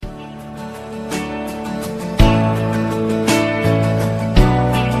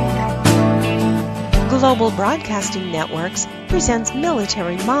Global Broadcasting Networks presents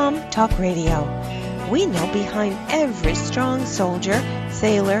Military Mom Talk Radio. We know behind every strong soldier,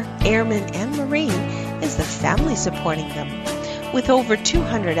 sailor, airman, and Marine is the family supporting them. With over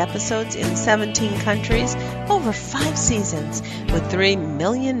 200 episodes in 17 countries, over 5 seasons, with 3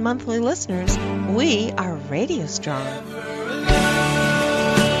 million monthly listeners, we are radio strong.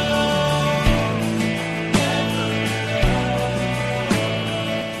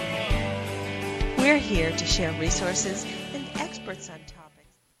 We're here to share resources and experts on topics.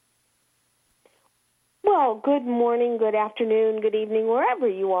 Well, good morning, good afternoon, good evening, wherever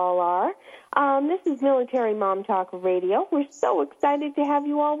you all are. This is Military Mom Talk Radio. We're so excited to have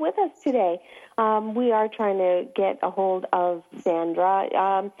you all with us today. We are trying to get a hold of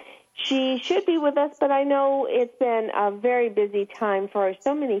Sandra. She should be with us, but I know it's been a very busy time for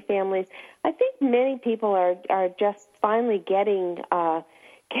so many families. I think many people are just finally getting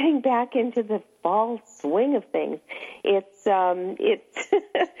back into the fall swing of things. It's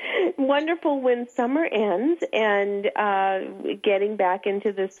wonderful when summer ends and getting back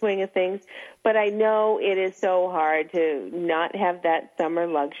into the swing of things, but I know it is so hard to not have that summer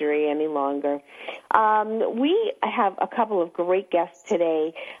luxury any longer. We have a couple of great guests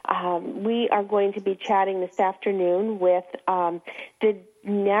today. We are going to be chatting this afternoon with the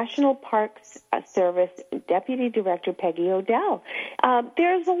National Parks Service Deputy Director Peggy O'Dell.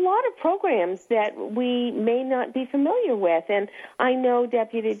 There's a lot of programs that we may not be familiar with, and I know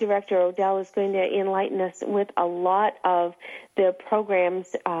Deputy Director O'Dell is going to enlighten us with a lot of the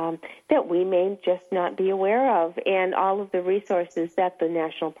programs that we may just not be aware of, and all of the resources that the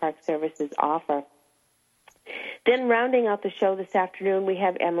National Park Services offer. Then rounding out the show this afternoon, we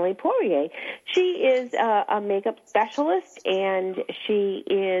have Emily Poirier. She is a makeup specialist, and she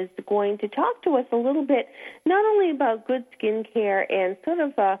is going to talk to us a little bit not only about good skincare and sort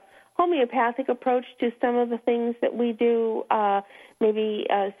of a homeopathic approach to some of the things that we do, maybe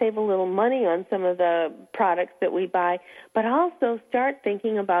save a little money on some of the products that we buy, but also start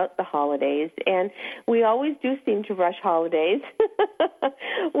thinking about the holidays. And we always do seem to rush holidays.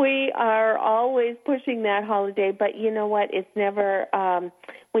 We are always pushing that holiday, but you know what? It's never,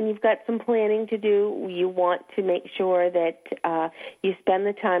 when you've got some planning to do, you want to make sure that you spend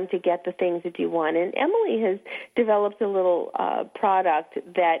the time to get the things that you want. And Emily has developed a little product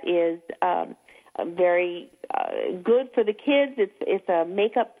that is very good for the kids. It's a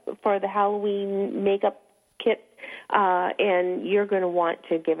makeup for the Halloween makeup kit, and you're going to want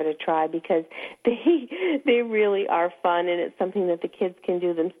to give it a try because they really are fun, and it's something that the kids can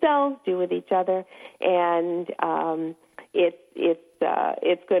do themselves, do with each other, and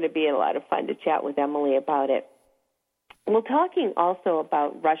it's going to be a lot of fun to chat with Emily about it. We're talking also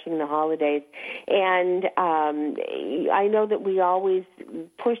about rushing the holidays, and I know that we always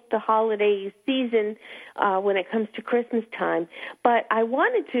push the holiday season when it comes to Christmas time, but I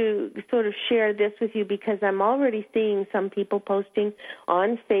wanted to sort of share this with you because I'm already seeing some people posting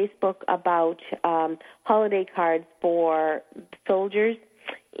on Facebook about holiday cards for soldiers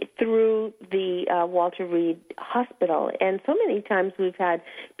through the Walter Reed Hospital. And so many times we've had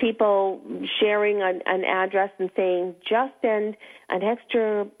people sharing an address and saying, just send an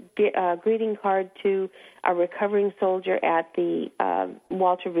extra greeting card to a recovering soldier at the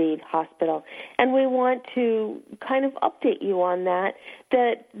Walter Reed Hospital. And we want to kind of update you on that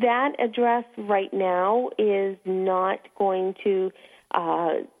address right now is not going to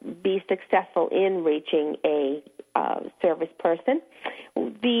be successful in reaching a service person.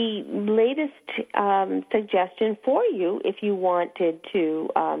 The latest suggestion for you, if you wanted to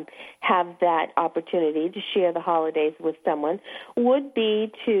have that opportunity to share the holidays with someone, would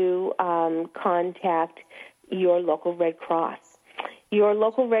be to contact your local Red Cross. Your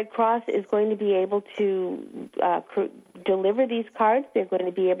local Red Cross is going to be able to deliver these cards. They're going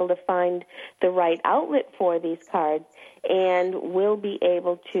to be able to find the right outlet for these cards and will be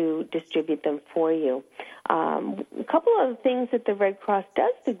able to distribute them for you. A couple of things that the Red Cross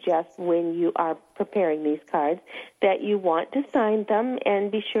does suggest when you are preparing these cards, that you want to sign them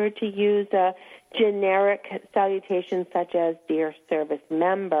and be sure to use a generic salutation such as Dear Service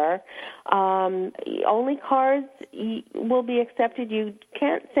Member. Only cards will be accepted. You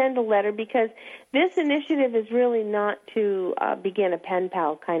can't send a letter because this initiative is really not to begin a pen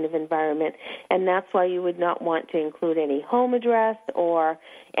pal kind of environment, and that's why you would not want to include any home address or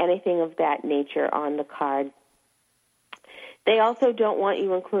anything of that nature on the card. They also don't want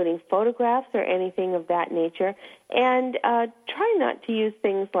you including photographs or anything of that nature. And try not to use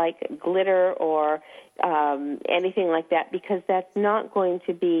things like glitter or anything like that because that's not going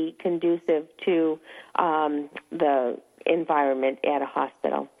to be conducive to the environment at a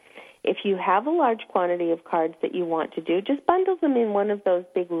hospital. if you have a large quantity of cards that you want to do, just bundle them in one of those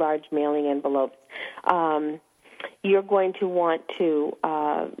big, large mailing envelopes. You're going to want to,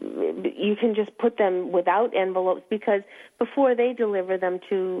 you can just put them without envelopes, because before they deliver them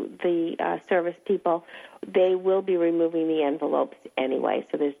to the service people, they will be removing the envelopes anyway,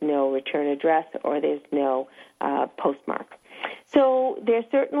 so there's no return address or there's no postmark. So there's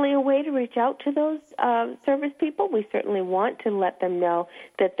certainly a way to reach out to those service people. We certainly want to let them know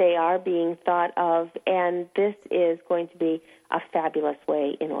that they are being thought of, and this is going to be a fabulous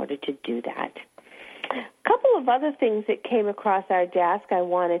way in order to do that. A couple of other things that came across our desk I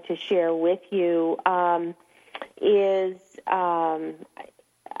wanted to share with you is I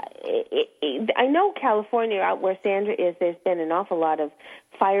know California, out where Sandra is, there's been an awful lot of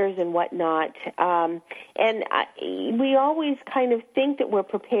fires and whatnot, and we always kind of think that we're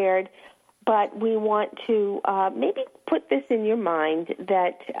prepared, but we want to maybe put this in your mind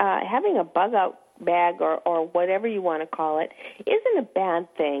that having a bug-out bag or whatever you want to call it isn't a bad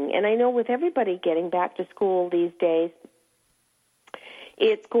thing. And I know with everybody getting back to school these days,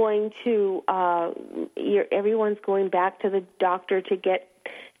 it's going to everyone's going back to the doctor to get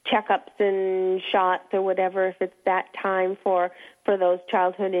checkups and shots or whatever if it's that time for those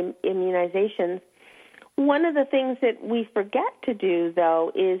childhood immunizations. One of the things that we forget to do,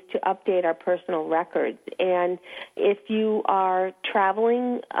 though, is to update our personal records. And if you are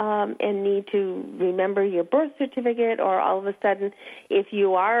traveling and need to remember your birth certificate, or all of a sudden if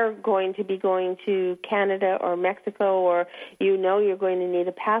you are going to be going to Canada or Mexico, or you know you're going to need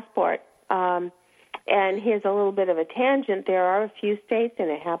a passport, and here's a little bit of a tangent, there are a few states,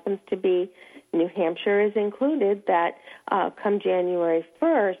 and it happens to be New Hampshire is included, that come January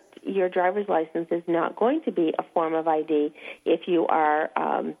 1st, your driver's license is not going to be a form of ID if you are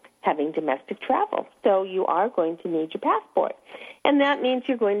having domestic travel. So you are going to need your passport. And that means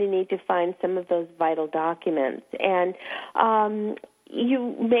you're going to need to find some of those vital documents. And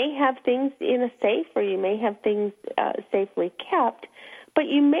you may have things in a safe, or you may have things safely kept, but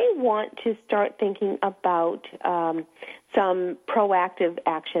you may want to start thinking about some proactive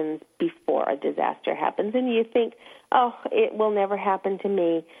actions before a disaster happens. And you think, oh, it will never happen to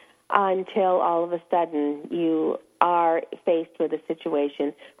me, until all of a sudden you are faced with a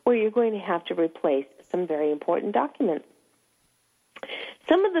situation where you're going to have to replace some very important documents.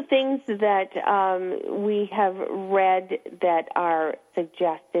 Some of the things that we have read that are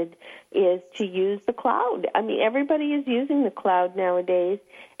suggested is to use the cloud. I mean, everybody is using the cloud nowadays,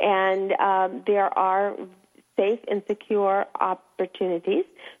 and there are safe and secure opportunities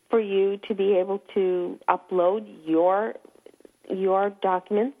for you to be able to upload your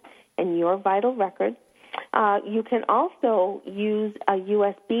documents and your vital records. You can also use a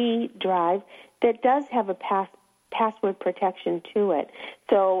USB drive that does have a password protection to it.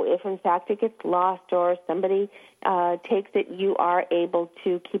 So if, in fact, it gets lost or somebody takes it, you are able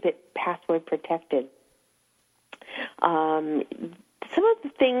to keep it password protected. Some of the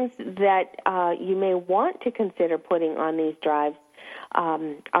things that you may want to consider putting on these drives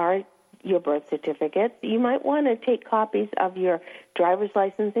are your birth certificates. You might want to take copies of your driver's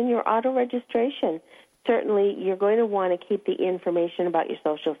license and your auto registration. Certainly, you're going to want to keep the information about your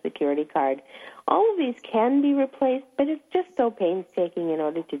Social Security card. All of these can be replaced, but it's just so painstaking in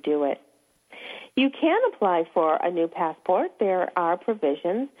order to do it. You can apply for a new passport. There are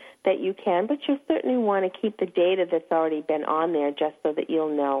provisions that you can, but you'll certainly want to keep the data that's already been on there just so that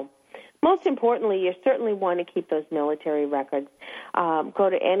you'll know. Most importantly, you certainly want to keep those military records. Go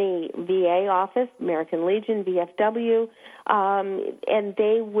to any VA office, American Legion, VFW, and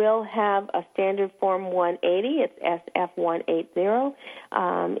they will have a standard Form 180. It's SF180.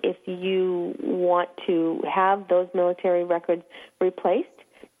 If you want to have those military records replaced,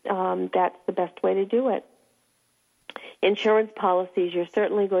 that's the best way to do it. Insurance policies, you're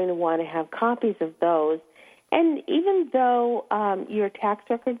certainly going to want to have copies of those. And even though your tax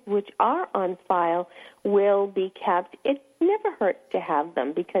records, which are on file, will be kept, it never hurts to have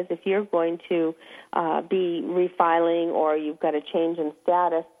them, because if you're going to be refiling or you've got a change in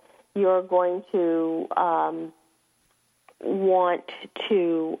status, you're going to want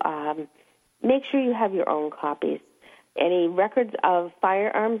to make sure you have your own copies. Any records of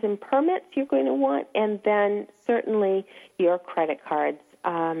firearms and permits you're going to want, and then certainly your credit cards.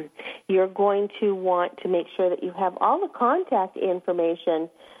 You're going to want to make sure that you have all the contact information,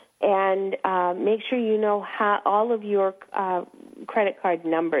 and make sure you know how all of your credit card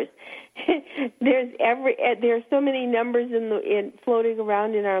numbers. There's so many numbers floating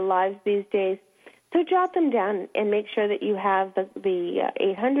around in our lives these days. So jot them down and make sure that you have the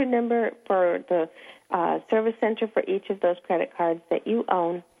 800 number for the service center for each of those credit cards that you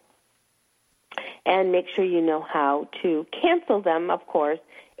own. And make sure you know how to cancel them, of course,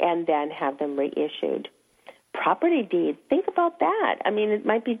 and then have them reissued. Property deeds, think about that. I mean, it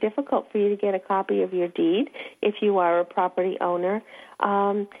might be difficult for you to get a copy of your deed if you are a property owner.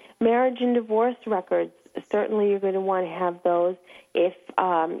 Marriage and divorce records, certainly you're going to want to have those. If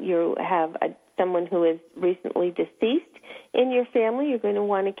you have someone who is recently deceased in your family, you're going to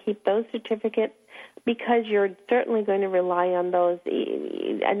want to keep those certificates because you're certainly going to rely on those.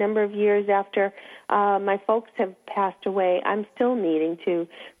 A number of years after my folks have passed away, I'm still needing to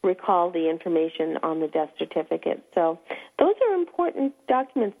recall the information on the death certificate. So those are important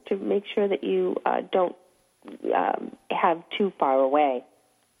documents to make sure that you don't have too far away.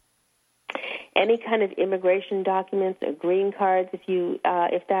 Any kind of immigration documents, or green cards,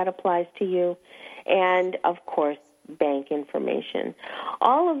 if that applies to you, and of course, bank information.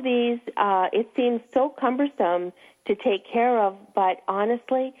 All of these, it seems so cumbersome to take care of, but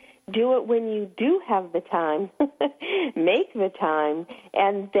honestly, do it when you do have the time. Make the time,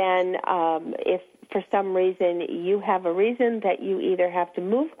 and then if for some reason you have a reason that you either have to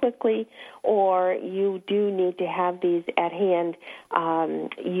move quickly or you do need to have these at hand,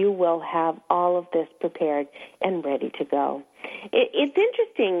 you will have all of this prepared and ready to go. It's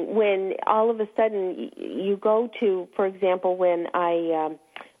interesting when all of a sudden you go to, for example, when I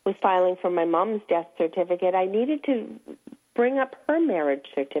was filing for my mom's death certificate, I needed to bring up her marriage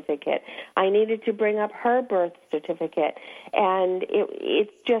certificate. I needed to bring up her birth certificate. And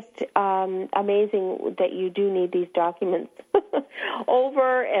it's just amazing that you do need these documents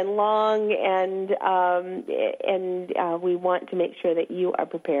over and long, and we want to make sure that you are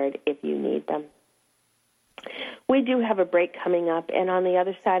prepared if you need them. We do have a break coming up, and on the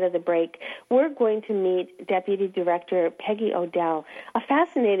other side of the break, we're going to meet Deputy Director Peggy O'Dell, a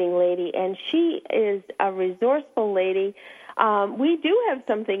fascinating lady, and she is a resourceful lady. We do have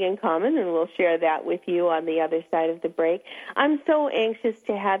something in common, and we'll share that with you on the other side of the break. I'm so anxious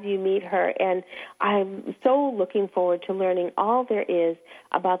to have you meet her, and I'm so looking forward to learning all there is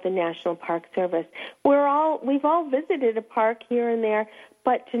about the National Park Service. We've all visited a park here and there,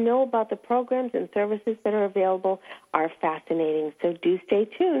 but to know about the programs and services that are available are fascinating. So do stay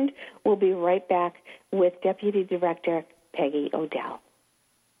tuned. We'll be right back with Deputy Director Peggy O'Dell.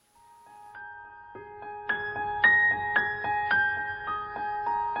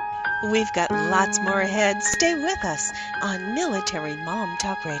 We've got lots more ahead. Stay with us on Military Mom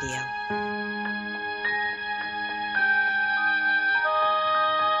Talk Radio.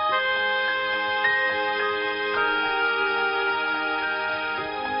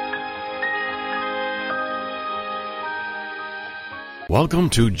 Welcome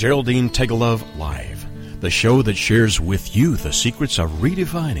to Geraldine Tegelove Live, the show that shares with you the secrets of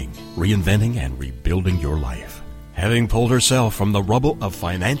redefining, reinventing, and rebuilding your life. Having pulled herself from the rubble of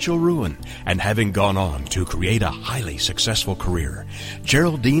financial ruin and having gone on to create a highly successful career,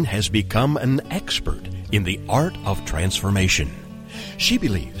 Geraldine has become an expert in the art of transformation. She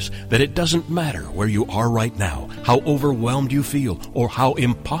believes that it doesn't matter where you are right now, how overwhelmed you feel, or how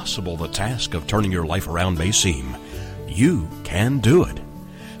impossible the task of turning your life around may seem. You can do it.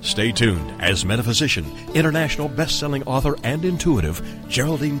 Stay tuned as metaphysician, international best-selling author, and intuitive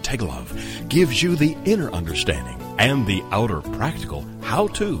Geraldine Tegelove gives you the inner understanding and the outer practical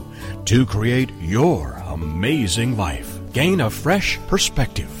how-to to create your amazing life. Gain a fresh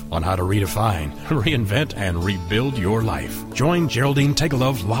perspective on how to redefine, reinvent, and rebuild your life. Join Geraldine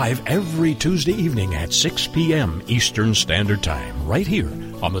Tegelove live every Tuesday evening at 6 p.m. Eastern Standard Time, right here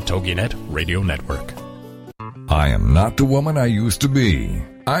on the TogiNet Radio Network. I am not the woman I used to be.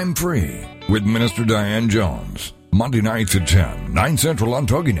 I'm free with Minister Diane Jones. Monday nights at 10, 9 Central on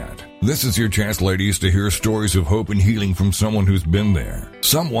TogiNet. This is your chance, ladies, to hear stories of hope and healing from someone who's been there.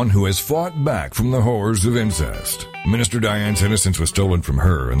 Someone who has fought back from the horrors of incest. Minister Diane's innocence was stolen from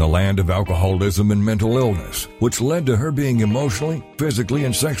her in the land of alcoholism and mental illness, which led to her being emotionally, physically,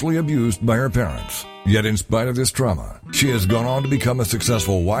 and sexually abused by her parents. Yet in spite of this trauma, she has gone on to become a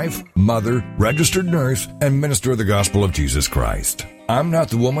successful wife, mother, registered nurse, and minister of the gospel of Jesus Christ. I'm not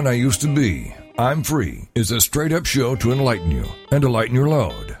the woman I used to be. I'm Free is a straight-up show to enlighten you and to lighten your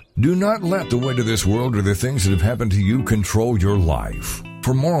load. Do not let the weight of this world or the things that have happened to you control your life.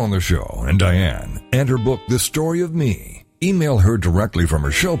 For more on the show and Diane and her book, The Story of Me, email her directly from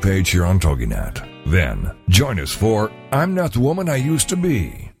her show page here on TogiNet. Then, join us for I'm Not the Woman I Used to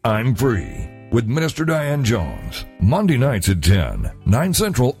Be. I'm Free with Minister Diane Jones. Monday nights at 10, 9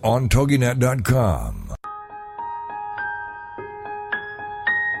 Central on TogiNet.com.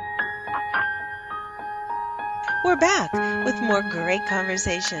 We're back with more great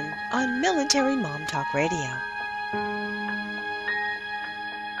conversation on Military Mom Talk Radio.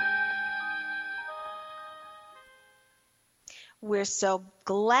 we're so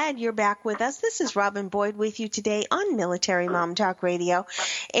glad you're back with us. This is Robin Boyd with you today on Military Mom Talk Radio.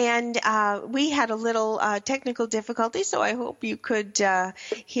 And we had a little technical difficulty, so I hope you could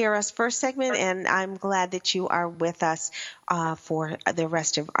hear us first segment, and I'm glad that you are with us for the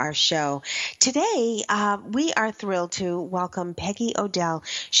rest of our show. Today, we are thrilled to welcome Peggy O'Dell.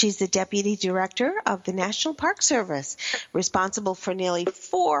 She's the Deputy Director of the National Park Service, responsible for nearly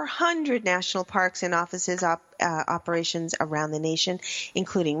 400 national parks and offices operations around the nation,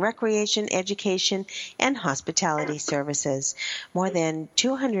 including recreation, education, and hospitality services. More than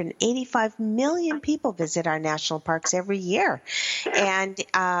 285 million people visit our national parks every year, and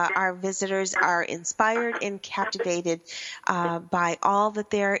our visitors are inspired and captivated by all that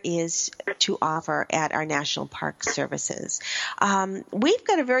there is to offer at our national park services. We've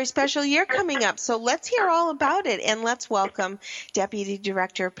got a very special year coming up, so let's hear all about it, and let's welcome Deputy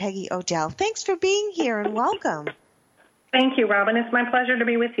Director Peggy O'Dell. Thanks for being here, and welcome. Thank you, Robin. It's my pleasure to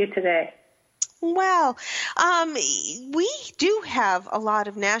be with you today. Well, we do have a lot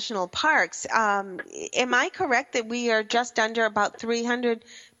of national parks. Am I correct that we are just under about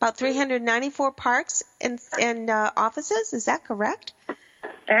 394 parks and offices? Is that correct?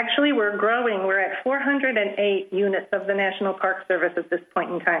 Actually, we're growing. We're at 408 units of the National Park Service at this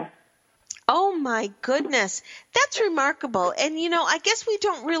point in time. Oh, my goodness. That's remarkable. And, I guess we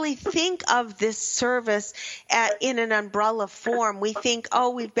don't really think of this service in an umbrella form. We think,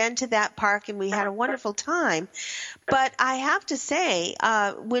 we've been to that park and we had a wonderful time. But I have to say,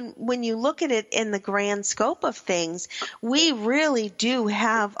 when you look at it in the grand scope of things, we really do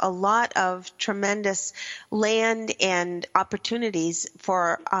have a lot of tremendous land and opportunities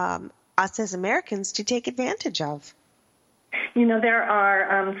for us as Americans to take advantage of. There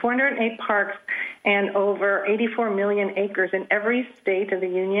are 408 parks and over 84 million acres in every state of the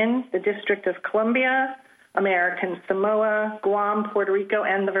Union, the District of Columbia, American Samoa, Guam, Puerto Rico,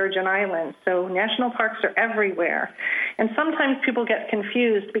 and the Virgin Islands. So national parks are everywhere. And sometimes people get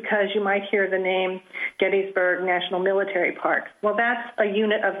confused because you might hear the name Gettysburg National Military Park. Well, that's a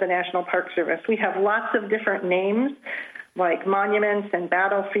unit of the National Park Service. We have lots of different names like monuments and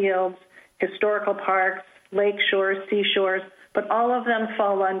battlefields, historical parks, lake shores, seashores, but all of them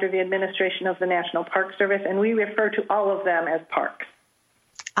fall under the administration of the National Park Service, and we refer to all of them as parks.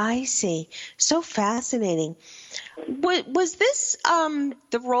 I see. So fascinating. Was this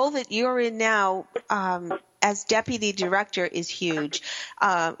the role that you're in now as Deputy Director is huge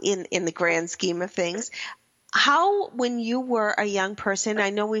in the grand scheme of things. How, when you were a young person,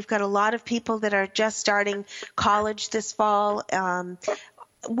 I know we've got a lot of people that are just starting college this fall,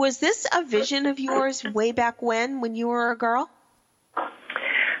 was this a vision of yours way back when you were a girl?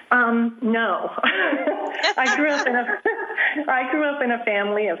 No. I grew up in a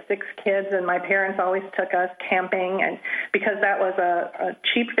family of 6 kids, and my parents always took us camping, and because that was a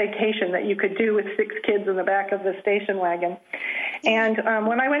cheap vacation that you could do with 6 kids in the back of the station wagon. And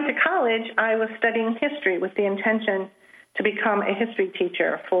when I went to college, I was studying history with the intention to become a history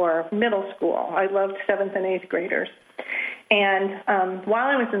teacher for middle school. I loved 7th and 8th graders. And while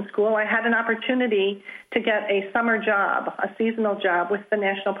I was in school, I had an opportunity to get a summer job, a seasonal job with the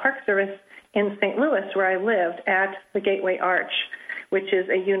National Park Service in St. Louis, where I lived, at the Gateway Arch, which is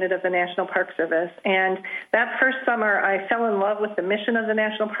a unit of the National Park Service. And that first summer, I fell in love with the mission of the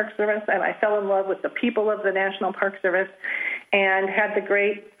National Park Service, and I fell in love with the people of the National Park Service, and had the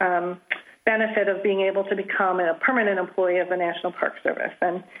great benefit of being able to become a permanent employee of the National Park Service.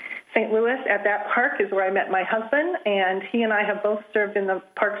 And St. Louis, at that park, is where I met my husband, and he and I have both served in the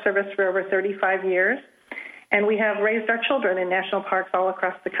Park Service for over 35 years, and we have raised our children in national parks all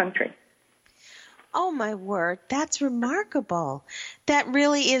across the country. Oh, my word. That's remarkable. That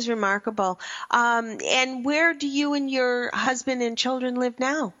really is remarkable. And where do you and your husband and children live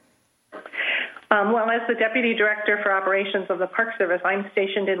now? Well, as the Deputy Director for Operations of the Park Service, I'm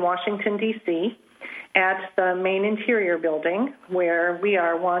stationed in Washington, D.C., at the main interior building, where we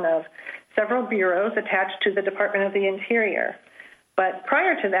are one of several bureaus attached to the Department of the Interior. But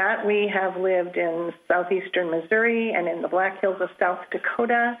prior to that, we have lived in southeastern Missouri and in the Black Hills of South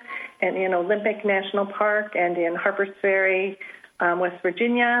Dakota and in Olympic National Park and in Harpers Ferry, West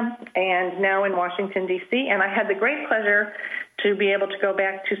Virginia, and now in Washington, D.C. And I had the great pleasure to be able to go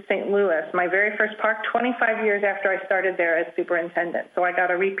back to St. Louis, my very first park, 25 years after I started there as superintendent. So I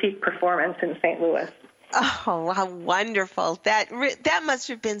got a repeat performance in St. Louis. Oh, how wonderful. That must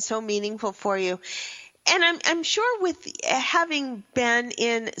have been so meaningful for you. And I'm sure with having been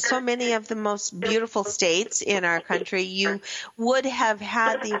in so many of the most beautiful states in our country, you would have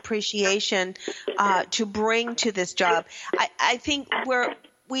had the appreciation to bring to this job. I think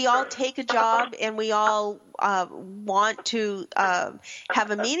we all take a job and we all want to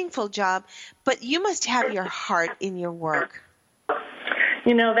have a meaningful job, but you must have your heart in your work.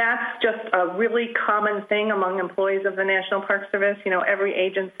 That's just a really common thing among employees of the National Park Service. Every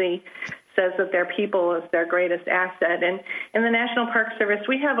agency says that their people is their greatest asset. And in the National Park Service,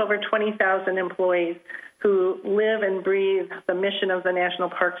 we have over 20,000 employees who live and breathe the mission of the National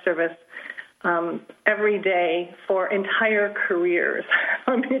Park Service every day for entire careers.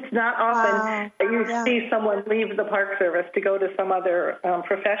 It's not often that you see someone leave the Park Service to go to some other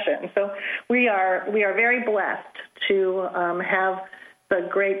profession. So we are very blessed to have the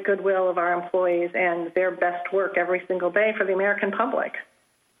great goodwill of our employees and their best work every single day for the American public.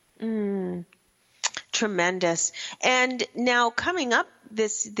 Tremendous. And now coming up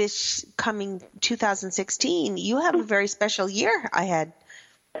this coming 2016, you have a very special year ahead.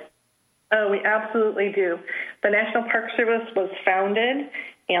 Oh, we absolutely do. The National Park Service was founded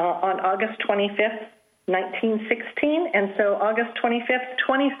on August 25th, 1916, and so August 25th,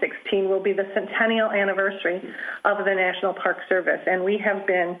 2016 will be the centennial anniversary of the National Park Service, and we have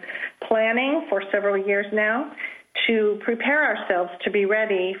been planning for several years now to prepare ourselves to be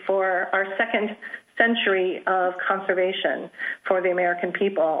ready for our second century of conservation for the American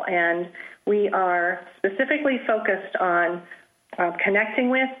people, and we are specifically focused on connecting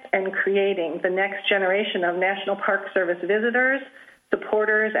with and creating the next generation of National Park Service visitors,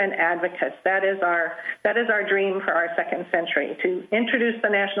 supporters, and advocates. That is our dream for our second century, to introduce the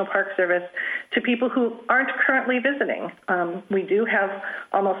National Park Service to people who aren't currently visiting. We do have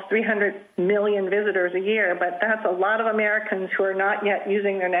almost 300 million visitors a year, but that's a lot of Americans who are not yet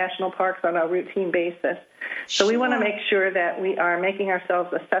using their national parks on a routine basis. So we want to make sure that we are making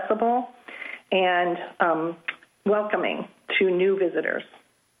ourselves accessible and welcoming to new visitors.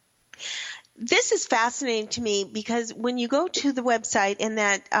 This is fascinating to me because when you go to the website, and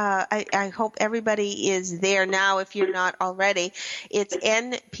that I hope everybody is there now if you're not already, it's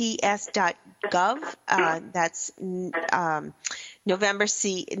nps.gov. That's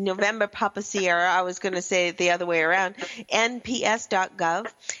November Papa Sierra. I was going to say it the other way around.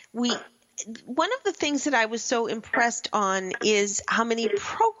 nps.gov. One of the things that I was so impressed on is how many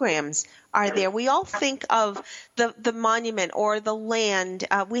programs are there. We all think of the monument or the land.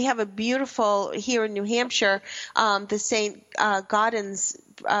 We have a beautiful, here in New Hampshire, the St. Gaudens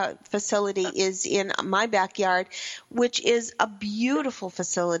facility is in my backyard, which is a beautiful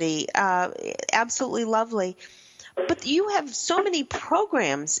facility, absolutely lovely. But you have so many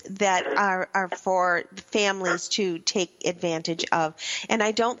programs that are for families to take advantage of, and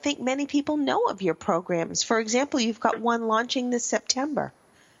I don't think many people know of your programs. For example, you've got one launching this September.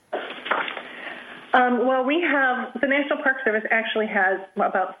 Well, we have, the National Park Service actually has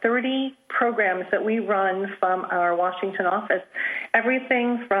about 30 programs that we run from our Washington office.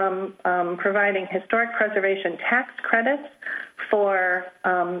 Everything from providing historic preservation tax credits for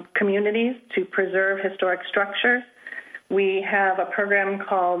communities to preserve historic structures. We have a program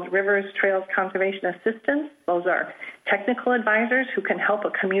called Rivers Trails Conservation Assistance. Those are technical advisors who can help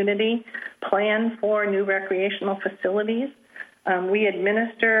a community plan for new recreational facilities. We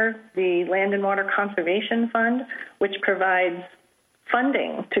administer the Land and Water Conservation Fund, which provides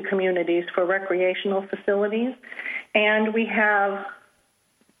funding to communities for recreational facilities. And we have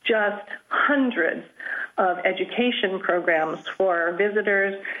just hundreds of education programs for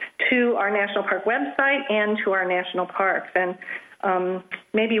visitors to our National Park website and to our national parks. And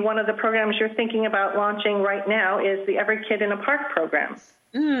maybe one of the programs you're thinking about launching right now is the Every Kid in a Park program.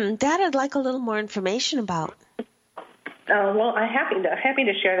 That I'd like a little more information about. Well, I'm happy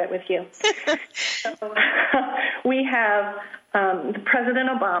to share that with you. So, we have President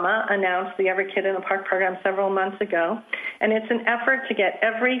Obama announced the Every Kid in a Park program several months ago, and it's an effort to get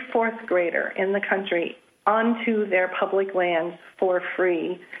every fourth grader in the country onto their public lands for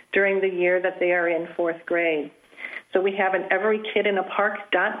free during the year that they are in fourth grade. So we have an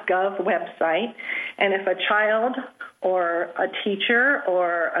everykidinapark.gov website, and if a child or a teacher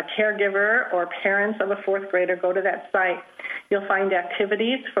or a caregiver or parents of a fourth grader go to that site, you'll find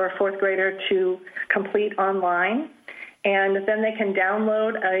activities for a fourth grader to complete online, and then they can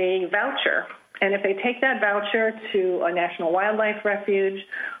download a voucher. And if they take that voucher to a National Wildlife Refuge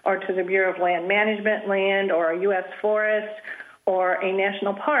or to the Bureau of Land Management land or a U.S. forest or a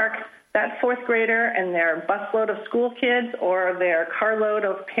national park, that fourth grader and their busload of school kids or their carload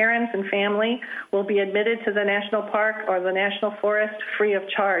of parents and family will be admitted to the national park or the national forest free of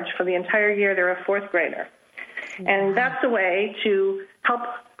charge for the entire year they're a fourth grader. And that's a way to help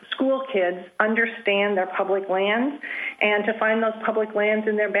school kids understand their public lands and to find those public lands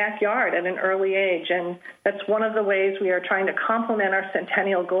in their backyard at an early age. And that's one of the ways we are trying to complement our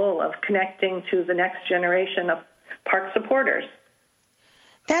centennial goal of connecting to the next generation of park supporters.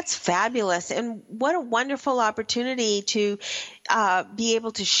 That's fabulous. And what a wonderful opportunity to be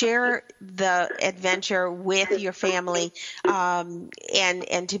able to share the adventure with your family,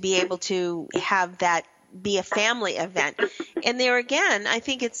 and to be able to have that be a family event. And there again, I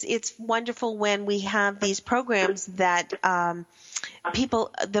think it's wonderful when we have these programs that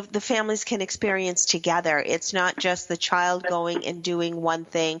the families can experience together. It's not just the child going and doing one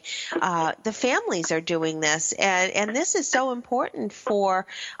thing. The families are doing this, and this is so important for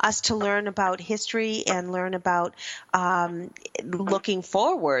us to learn about history and learn about looking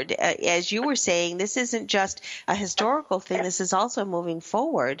forward. As you were saying, this isn't just a historical thing. This is also moving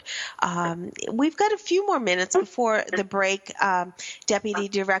forward. We've got a few more minutes before the break, Deputy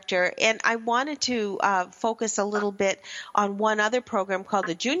Director, and I wanted to focus a little bit on one other program called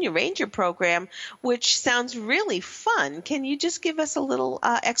the Junior Ranger Program, which sounds really fun. Can you just give us a little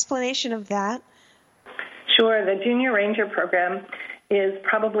explanation of that? Sure. The Junior Ranger Program is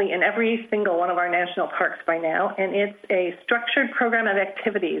probably in every single one of our national parks by now, and it's a structured program of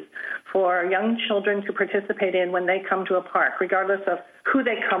activities for young children to participate in when they come to a park, regardless of who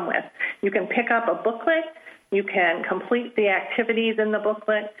they come with. You can pick up a booklet. You can complete the activities in the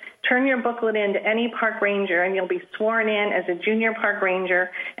booklet, turn your booklet in to any park ranger, and you'll be sworn in as a junior park ranger,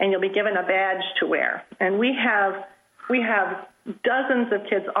 and you'll be given a badge to wear. And we have dozens of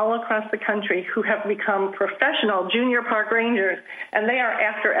kids all across the country who have become professional junior park rangers, and they are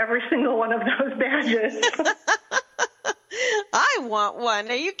after every single one of those badges. I want one.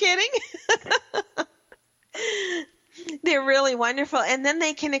 Are you kidding? They're really wonderful. And then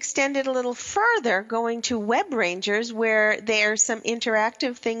they can extend it a little further, going to Web Rangers, where there's some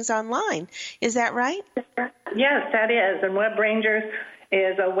interactive things online. Is that right? Yes, that is. And Web Rangers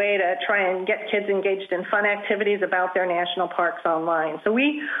is a way to try and get kids engaged in fun activities about their national parks online. So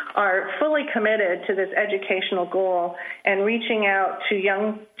we are fully committed to this educational goal and reaching out to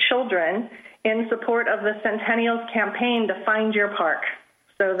young children in support of the Centennials campaign to find your park.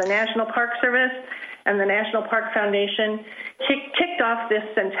 So the National Park Service and the National Park Foundation kicked off this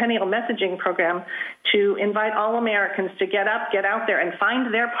Centennial messaging program to invite all Americans to get up, get out there, and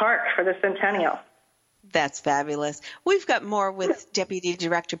find their park for the Centennial. That's fabulous. We've got more with Deputy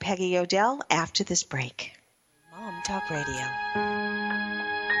Director Peggy O'Dell after this break. Mom Talk Radio.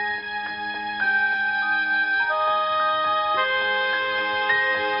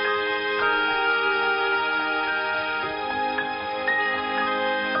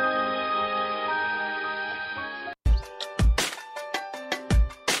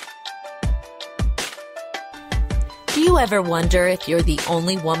 Do you ever wonder if you're the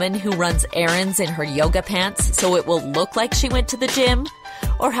only woman who runs errands in her yoga pants so it will look like she went to the gym?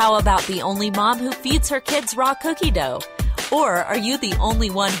 Or how about the only mom who feeds her kids raw cookie dough? Or are you the only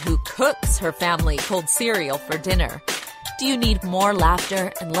one who cooks her family cold cereal for dinner? Do you need more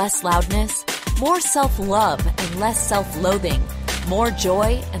laughter and less loudness? More self-love and less self-loathing? More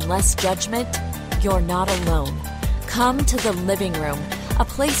joy and less judgment? You're not alone. Come to the living room, a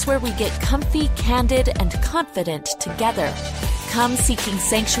place where we get comfy, candid, and confident together. Come seeking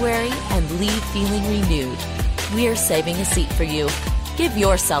sanctuary and leave feeling renewed. We're saving a seat for you. Give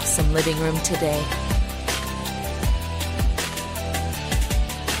yourself some living room today.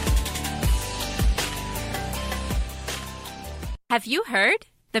 Have you heard?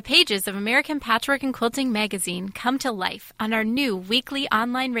 The pages of American Patchwork and Quilting magazine come to life on our new weekly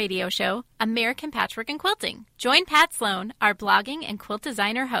online radio show, American Patchwork and Quilting. Join Pat Sloan, our blogging and quilt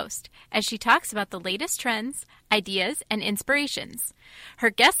designer host, as she talks about the latest trends, ideas, and inspirations. Her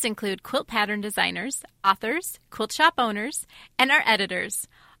guests include quilt pattern designers, authors, quilt shop owners, and our editors,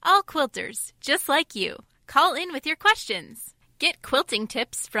 all quilters, just like you. Call in with your questions. Get quilting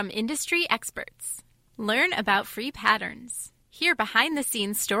tips from industry experts. Learn about free patterns. Hear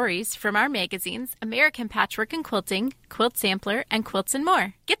behind-the-scenes stories from our magazines, American Patchwork and Quilting, Quilt Sampler, and Quilts and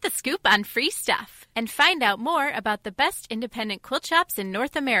More. Get the scoop on free stuff and find out more about the best independent quilt shops in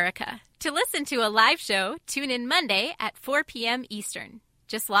North America. To listen to a live show, tune in Monday at 4 p.m. Eastern.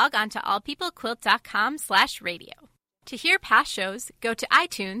 Just log on to allpeoplequilt.com/radio. To hear past shows, go to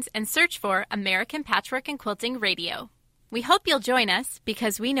iTunes and search for American Patchwork and Quilting Radio. We hope you'll join us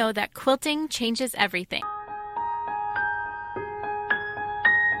because we know that quilting changes everything.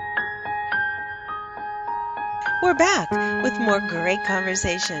 We're back with more great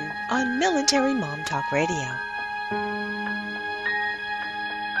conversation on Military Mom Talk Radio.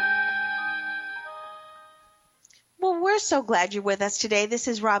 Well, we're so glad you're with us today. This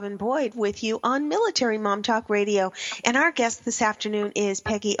is Robin Boyd with you on Military Mom Talk Radio. And our guest this afternoon is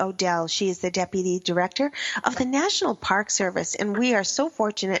Peggy O'Dell. She is the Deputy Director of the National Park Service, and we are so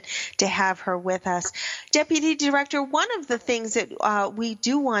fortunate to have her with us. Deputy Director, one of the things that we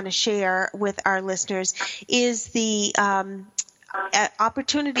do want to share with our listeners is the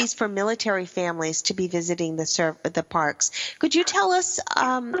opportunities for military families to be visiting the parks. Could you tell us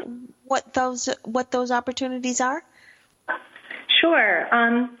what those opportunities are? Sure.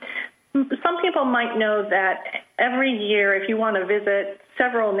 Some people might know that every year, if you want to visit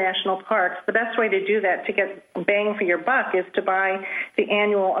several national parks, the best way to do that to get bang for your buck is to buy the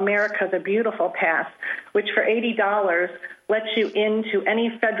annual America the Beautiful Pass, which for $80 lets you into any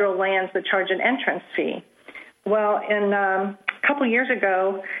federal lands that charge an entrance fee. Well, a couple years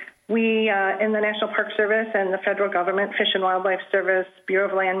ago, we in the National Park Service and the federal government, Fish and Wildlife Service, Bureau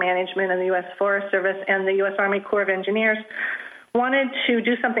of Land Management, and the U.S. Forest Service, and the U.S. Army Corps of Engineers wanted to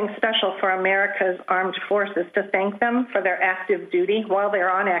do something special for America's armed forces to thank them for their active duty while they're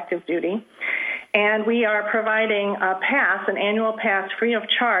on active duty. And we are providing a pass, an annual pass, free of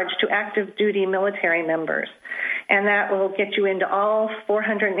charge to active duty military members. And that will get you into all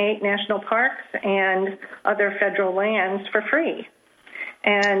 408 national parks and other federal lands for free.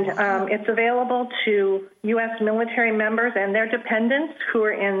 And it's available to U.S. military members and their dependents who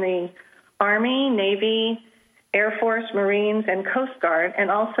are in the Army, Navy, Air Force, Marines, and Coast Guard, and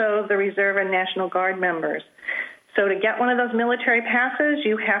also the Reserve and National Guard members. So to get one of those military passes,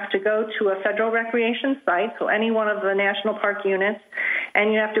 you have to go to a federal recreation site, so any one of the national park units,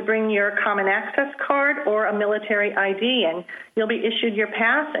 and you have to bring your common access card or a military ID, and you'll be issued your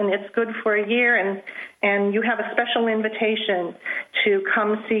pass, and it's good for a year, and you have a special invitation to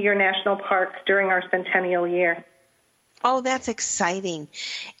come see your national parks during our centennial year. Oh, that's exciting.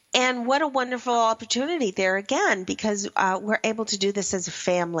 And what a wonderful opportunity there again, because we're able to do this as a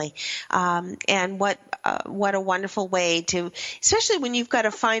family. And what a wonderful way to, especially when you've got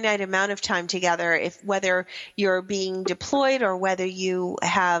a finite amount of time together, whether you're being deployed or whether you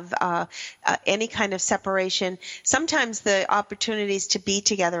have any kind of separation. Sometimes the opportunities to be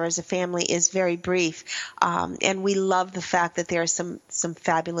together as a family is very brief. And we love the fact that there are some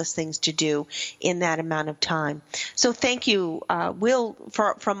fabulous things to do in that amount of time. So thank you,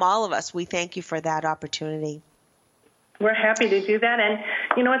 from all of us, we thank you for that opportunity. We're happy to do that. And,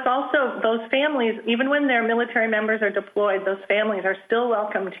 it's also those families, even when their military members are deployed, those families are still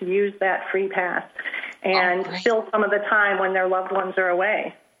welcome to use that free pass and still some of the time when their loved ones are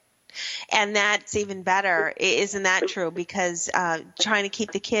away. And that's even better. Isn't that true? Because trying to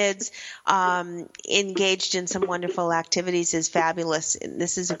keep the kids engaged in some wonderful activities is fabulous.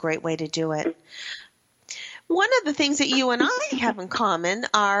 This is a great way to do it. One of the things that you and I have in common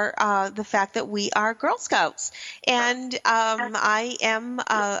are the fact that we are Girl Scouts, and I've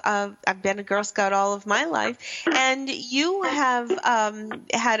been a Girl Scout all of my life, and you have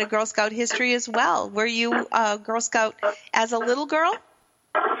had a Girl Scout history as well. Were you a Girl Scout as a little girl?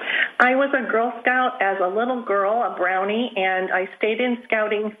 I was a Girl Scout as a little girl, a brownie, and I stayed in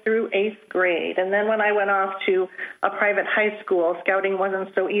scouting through 8th grade. And then when I went off to a private high school, scouting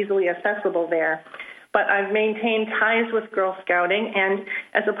wasn't so easily accessible there. But I've maintained ties with Girl Scouting, and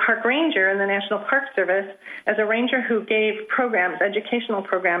as a park ranger in the National Park Service, as a ranger who gave programs, educational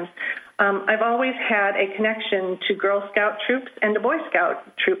programs, I've always had a connection to Girl Scout troops and to Boy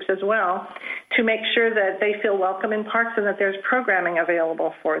Scout troops as well to make sure that they feel welcome in parks and that there's programming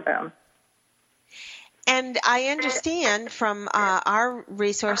available for them. And I understand from our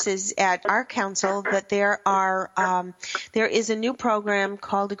resources at our council that there is a new program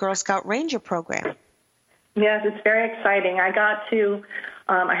called the Girl Scout Ranger Program. Yes, it's very exciting. I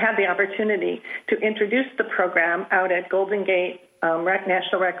had the opportunity to introduce the program out at Golden Gate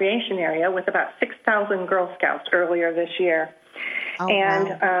National Recreation Area with about 6,000 Girl Scouts earlier this year. Oh, and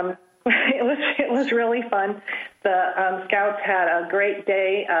wow. It was really fun. The Scouts had a great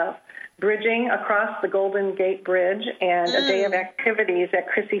day of bridging across the Golden Gate Bridge and a day of activities at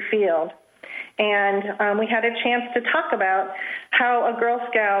Crissy Field. And we had a chance to talk about how a Girl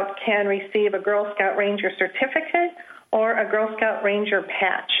Scout can receive a Girl Scout Ranger certificate or a Girl Scout Ranger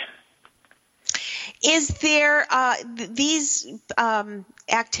patch. Is there these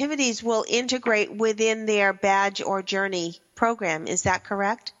activities will integrate within their badge or journey program? Is that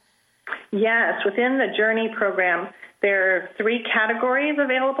correct? Yes. Within the Journey program, there are 3 categories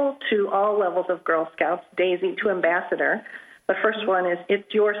available to all levels of Girl Scouts, Daisy to Ambassador. The first one is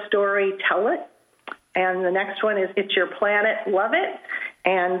It's Your Story, Tell It. And the next one is It's Your Planet, Love It.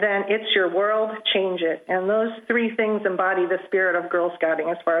 And then It's Your World, Change It. And those 3 things embody the spirit of Girl Scouting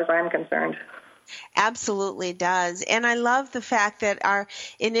as far as I'm concerned. Absolutely does. And I love the fact that our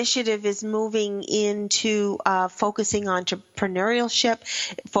initiative is moving into focusing on entrepreneurship,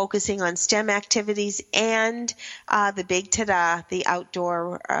 focusing on STEM activities, and the big ta-da, the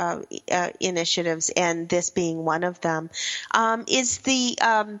outdoor initiatives, and this being one of them. Is the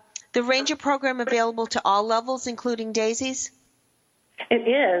Ranger program available to all levels, including Daisy's? It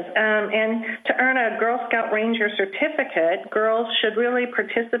is, and to earn a Girl Scout Ranger certificate, girls should really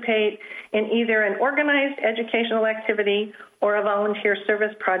participate in either an organized educational activity or a volunteer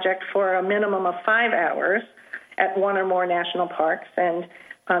service project for a minimum of 5 hours at one or more national parks. And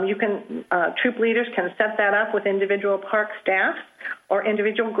troop leaders can set that up with individual park staff, or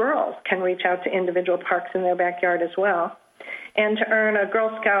individual girls can reach out to individual parks in their backyard as well. And to earn a Girl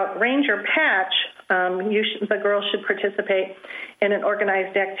Scout Ranger patch, the girls should participate in an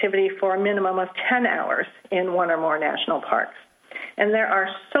organized activity for a minimum of 10 hours in one or more national parks. And there are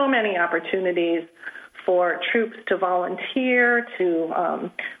so many opportunities for troops to volunteer,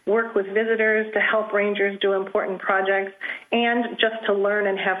 to work with visitors, to help rangers do important projects, and just to learn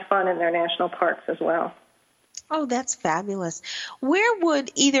and have fun in their national parks as well. Oh, that's fabulous. Where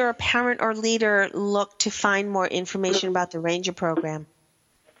would either a parent or leader look to find more information about the Ranger program?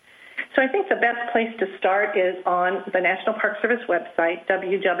 So I think the best place to start is on the National Park Service website,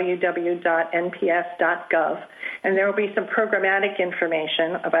 www.nps.gov, and there will be some programmatic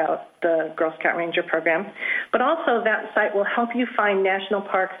information about the Girl Scout Ranger program. But also that site will help you find national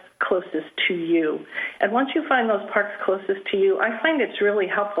parks closest to you. And once you find those parks closest to you, I find it's really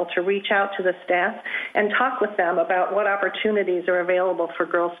helpful to reach out to the staff and talk with them about what opportunities are available for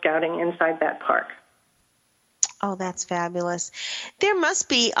Girl Scouting inside that park. Oh, that's fabulous. There must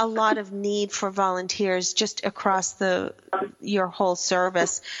be a lot of need for volunteers just across your whole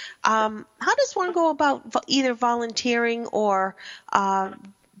service. How does one go about either volunteering or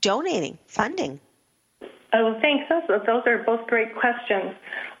donating, funding? Oh, thanks. Those are both great questions.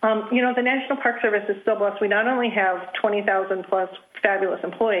 The National Park Service is so blessed. We not only have 20,000 plus fabulous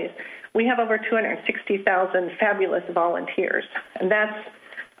employees, we have over 260,000 fabulous volunteers, and that's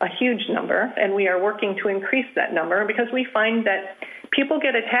a huge number, and we are working to increase that number because we find that people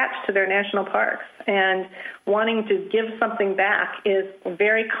get attached to their national parks, and wanting to give something back is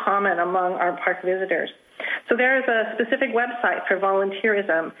very common among our park visitors. So there is a specific website for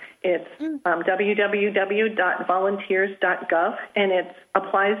volunteerism. It's www.volunteers.gov, and it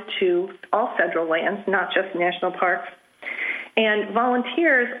applies to all federal lands, not just national parks. And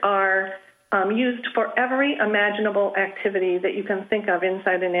volunteers are used for every imaginable activity that you can think of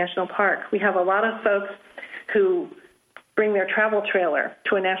inside a national park. We have a lot of folks who bring their travel trailer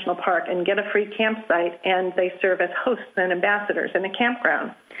to a national park and get a free campsite, and they serve as hosts and ambassadors in a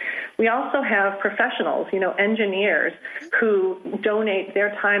campground. We also have professionals, engineers, who donate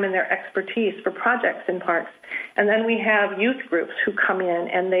their time and their expertise for projects in parks. And then we have youth groups who come in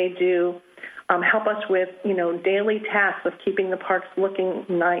and they do help us with, daily tasks of keeping the parks looking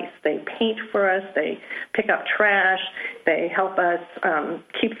nice. They paint for us. They pick up trash. They help us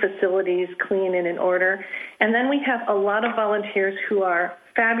keep facilities clean and in order. And then we have a lot of volunteers who are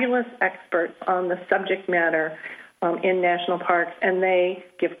fabulous experts on the subject matter in national parks, and they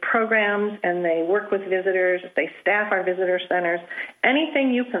give programs and they work with visitors. They staff our visitor centers.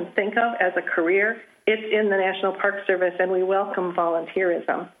 Anything you can think of as a career, it's in the National Park Service, and we welcome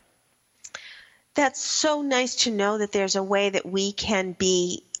volunteerism. That's so nice to know that there's a way that we can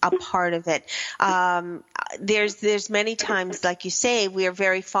be a part of it. There's many times, like you say, we are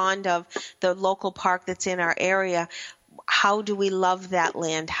very fond of the local park that's in our area. How do we love that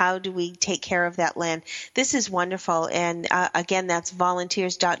land? How do we take care of that land? This is wonderful. And again, that's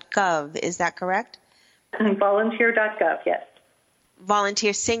volunteers.gov. Is that correct? Volunteer.gov, yes.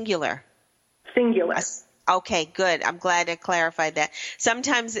 Volunteer singular. Singular. Okay, good. I'm glad I clarified that.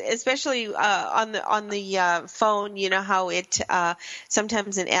 Sometimes, especially on the phone, you know how it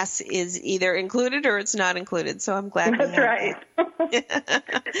sometimes an S is either included or it's not included. So I'm glad. That's right.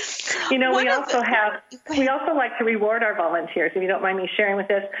 We also like to reward our volunteers. If you don't mind me sharing with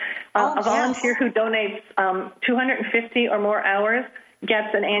this, a volunteer who donates 250 or more hours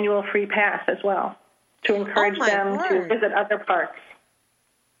gets an annual free pass as well to encourage them to visit other parks.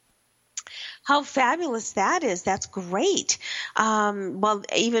 How fabulous that is. That's great. Well,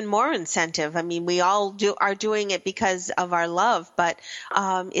 even more incentive. I mean, we all are doing it because of our love, but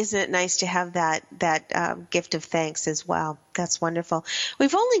isn't it nice to have that gift of thanks as well? That's wonderful.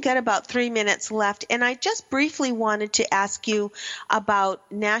 We've only got about 3 minutes left, and I just briefly wanted to ask you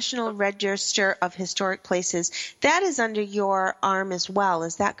about National Register of Historic Places. That is under your arm as well.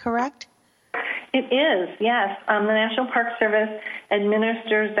 Is that correct? It is, yes. The National Park Service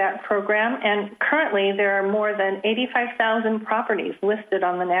administers that program, and currently there are more than 85,000 properties listed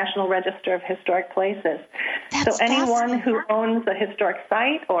on the National Register of Historic Places. That's so anyone who owns a historic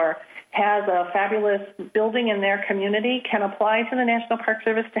site or has a fabulous building in their community can apply to the National Park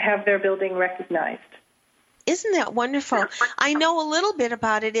Service to have their building recognized. Isn't that wonderful? I know a little bit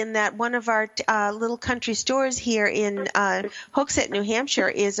about it in that one of our little country stores here in Hooksett, New Hampshire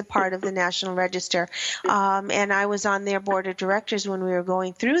is a part of the National Register. And I was on their board of directors when we were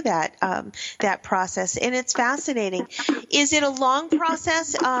going through that process. And it's fascinating. Is it a long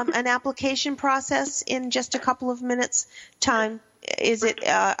process, an application process in just a couple of minutes time? Is it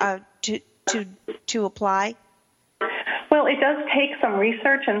to apply? Well, it does take some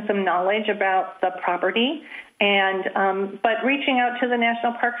research and some knowledge about the property, and but reaching out to the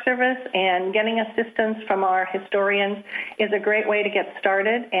National Park Service and getting assistance from our historians is a great way to get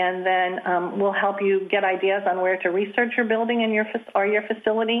started, and then we'll help you get ideas on where to research your building and your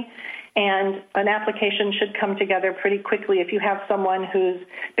facility. And an application should come together pretty quickly if you have someone who's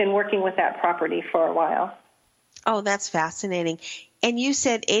been working with that property for a while. Oh, that's fascinating. And you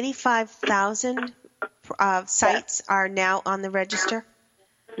said 85,000 sites are now on the register?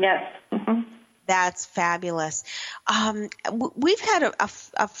 Yes. Mm-hmm. That's fabulous. We've had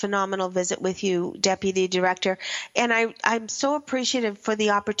a phenomenal visit with you, Deputy Director, and I'm so appreciative for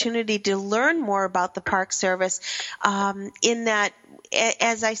the opportunity to learn more about the Park Service in that,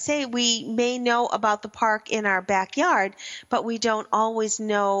 as I say, we may know about the park in our backyard, but we don't always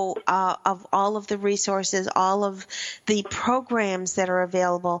know of all of the resources, all of the programs that are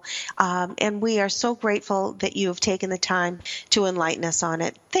available. And we are so grateful that you have taken the time to enlighten us on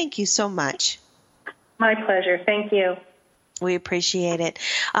it. Thank you so much. My pleasure. Thank you. We appreciate it.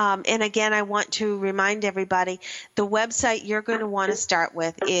 And again, I want to remind everybody, the website you're going to want to start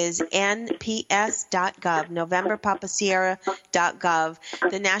with is nps.gov,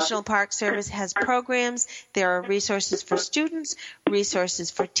 NovemberPapaSierra.gov. The National Park Service has programs. There are resources for students,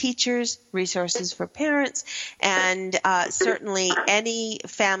 resources for teachers, resources for parents, and certainly any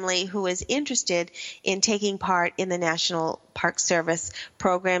family who is interested in taking part in the National Park Service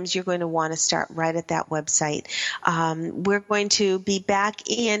programs, you're going to want to start right at that website. We're going to be back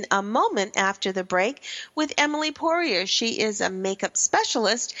in a moment after the break with Emily Poirier. She is a makeup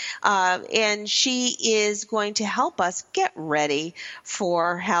specialist, and she is going to help us get ready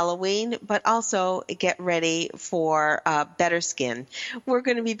for Halloween, but also get ready for better skin. We're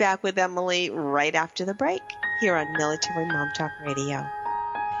going to be back with Emily right after the break here on Military Mom Talk Radio.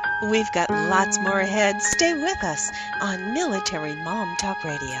 We've got lots more ahead. Stay with us on Military Mom Talk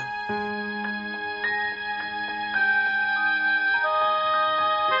Radio.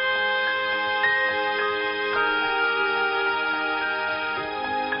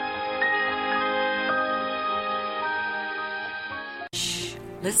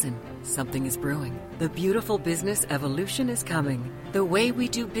 Listen, something is brewing. The beautiful business evolution is coming. The way we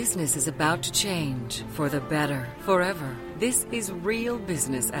do business is about to change for the better, forever. This is real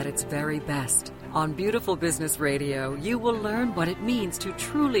business at its very best. On Beautiful Business Radio, you will learn what it means to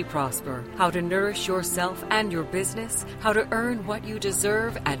truly prosper, how to nourish yourself and your business, how to earn what you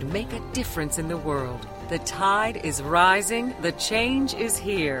deserve and make a difference in the world. The tide is rising, the change is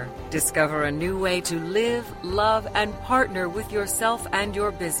here. Discover a new way to live, love, and partner with yourself and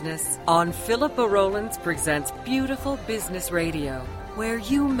your business on Philippa Rowlands Presents Beautiful Business Radio, where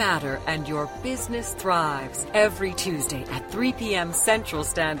you matter and your business thrives. Every Tuesday at 3 p.m. Central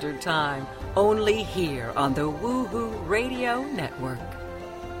Standard Time, only here on the Woohoo Radio Network.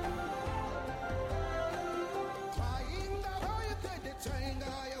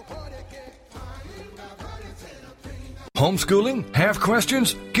 Homeschooling? Have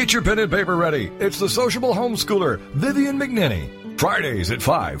questions? Get your pen and paper ready. It's the sociable homeschooler, Vivian McNinney. Fridays at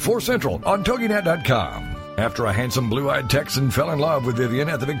 5, 4 Central on TogiNet.com. After a handsome blue-eyed Texan fell in love with Vivian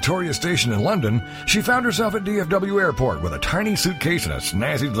at the Victoria Station in London, she found herself at DFW Airport with a tiny suitcase and a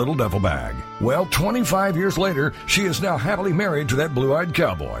snazzy little duffel bag. Well, 25 years later, she is now happily married to that blue-eyed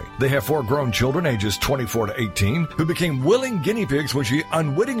cowboy. They have 4 grown children ages 24 to 18 who became willing guinea pigs when she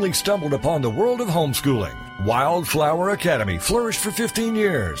unwittingly stumbled upon the world of homeschooling. Wildflower Academy flourished for 15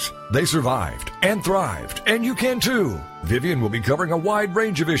 years. They survived and thrived, and you can too. Vivian will be covering a wide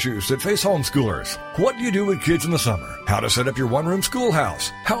range of issues that face homeschoolers. What do you do with kids in the summer? How to set up your one-room schoolhouse?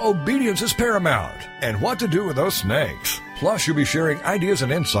 How obedience is paramount? And what to do with those snakes? Plus, you'll be sharing ideas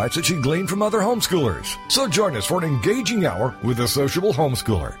and insights that she gleaned from other homeschoolers. So join us for an engaging hour with the sociable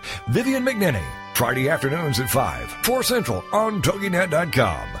homeschooler, Vivian McNinney. Friday afternoons at 5, 4 Central on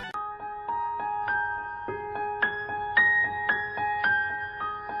TogiNet.com.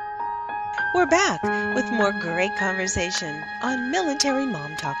 We're back with more great conversation on Military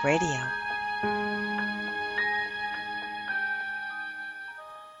Mom Talk Radio.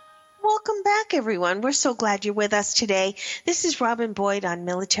 Welcome back, everyone. We're so glad you're with us today. This is Robin Boyd on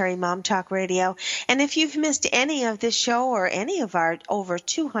Military Mom Talk Radio. And if you've missed any of this show or any of our over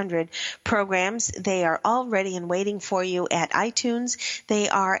 200 programs, they are all ready and waiting for you at iTunes. They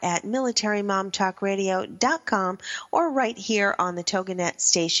are at militarymomtalkradio.com or right here on the TogiNet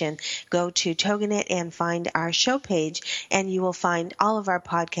station. Go to TogiNet and find our show page, and you will find all of our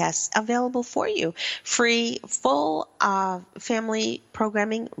podcasts available for you. Free, full family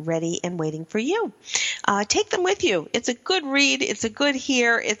programming ready and waiting for you. Take them with you. It's a good read. It's a good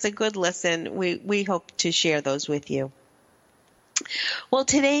hear. It's a good listen. We hope to share those with you. Well,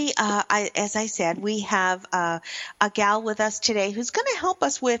 today, as I said, we have a gal with us today who's going to help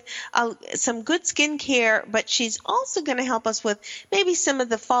us with some good skincare, but she's also going to help us with maybe some of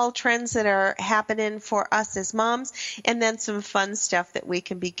the fall trends that are happening for us as moms, and then some fun stuff that we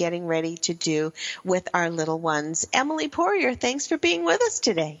can be getting ready to do with our little ones. Emily Poirier, thanks for being with us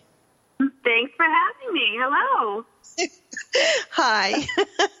today. Thanks for having me. Hello. Hi.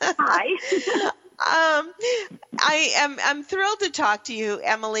 Hi. I'm thrilled to talk to you,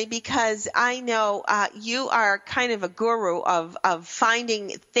 Emily, because I know you are kind of a guru of finding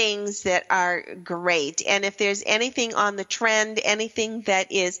things that are great. And if there's anything on the trend, anything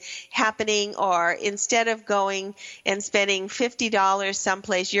that is happening, or instead of going and spending $50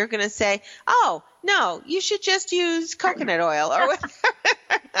 someplace, you're going to say, oh, no, you should just use coconut oil or whatever.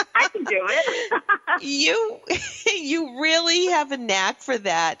 I can do it. You really have a knack for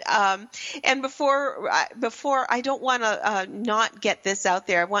that. And before I don't want to not get this out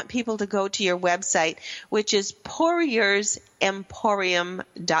there. I want people to go to your website, which is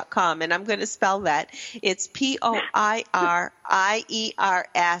poiriersemporium.com, and I'm going to spell that. It's POIRIERS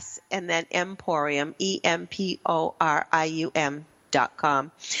and then Emporium, EMPORIUM.com.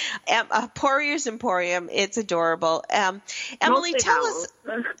 Poirier's Emporium. It's adorable. Emily, tell us.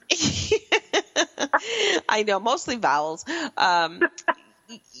 I know, mostly vowels.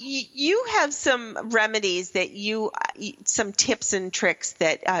 You have some remedies that some tips and tricks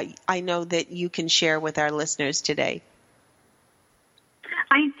that I know that you can share with our listeners today.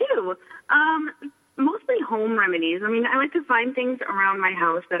 I do. Mostly home remedies. I mean, I like to find things around my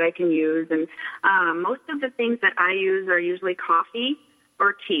house that I can use, and most of the things that I use are usually coffee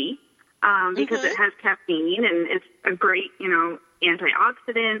or tea because it has caffeine, and it's a great,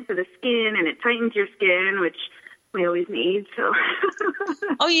 antioxidant for the skin, and it tightens your skin, which we always need. So.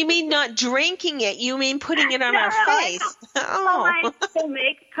 Oh, you mean not drinking it? You mean putting it on our face? I will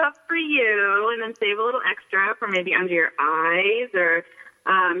make a cup for you, and then save a little extra for maybe under your eyes, or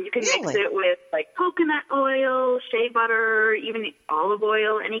you can mix it with like coconut oil, shea butter, even olive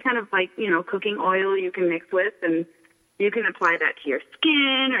oil, any kind of cooking oil you can mix with, and you can apply that to your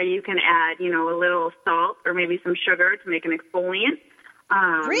skin, or you can add, a little salt or maybe some sugar to make an exfoliant.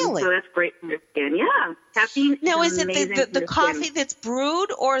 Really? So that's great for your skin. Yeah. Caffeine. Now, is it the coffee that's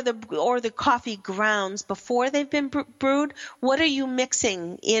brewed or the coffee grounds before they've been brewed? What are you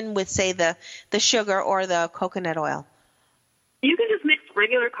mixing in with, say, the sugar or the coconut oil? You can just mix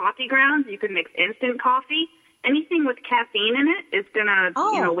regular coffee grounds. You can mix instant coffee. Anything with caffeine in it is gonna,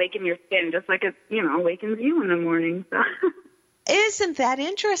 awaken your skin, just like it, awakens you in the morning. So. Isn't that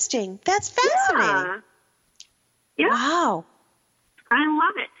interesting? That's fascinating. Yeah. Wow. I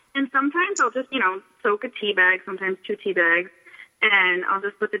love it. And sometimes I'll just, soak a tea bag, sometimes 2 tea bags, and I'll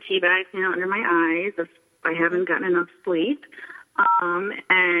just put the tea bags, under my eyes if I haven't gotten enough sleep.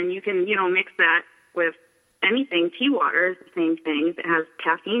 And you can, mix that with anything. Tea water is the same thing. It has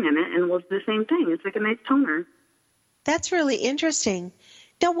caffeine in it, and it's the same thing. It's like a nice toner. That's really interesting.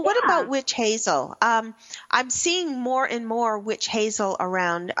 Now, what about witch hazel? I'm seeing more and more witch hazel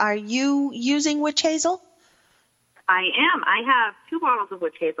around. Are you using witch hazel? I am. I have 2 bottles of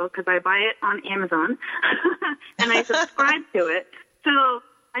witch hazel because I buy it on Amazon, and I subscribe to it. So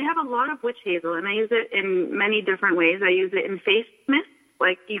I have a lot of witch hazel, and I use it in many different ways. I use it in face mist.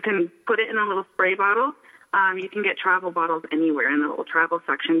 Like, you can put it in a little spray bottle. You can get travel bottles anywhere in the little travel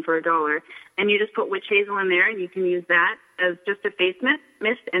section for $1. And you just put witch hazel in there, and you can use that as just a face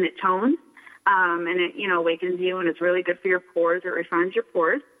mist, and it tones. And it, awakens you, and it's really good for your pores. It refines your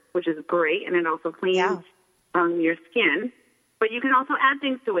pores, which is great, and it also cleans your skin. But you can also add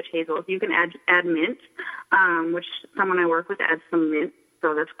things to witch hazel. You can add mint, which someone I work with adds some mint.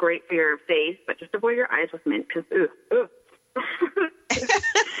 So that's great for your face, but just avoid your eyes with mint because,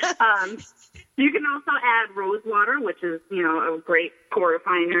 You can also add rose water, which is, a great pore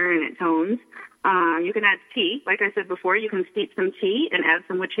refiner, and it tones. You can add tea. Like I said before, you can steep some tea and add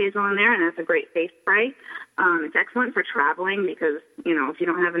some witch hazel in there, and that's a great face spray. It's excellent for traveling because, if you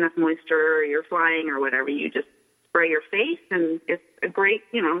don't have enough moisture or you're flying or whatever, you just spray your face, and it's a great,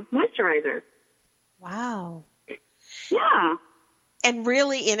 moisturizer. Wow. Yeah. And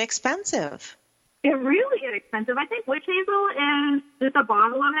really inexpensive. It's really inexpensive. I think witch hazel is just a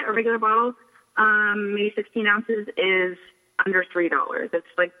bottle of it, a regular bottle, maybe 16 ounces, is under $3. It's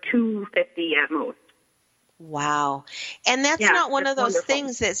like $2.50 at most. Wow. And that's not one of those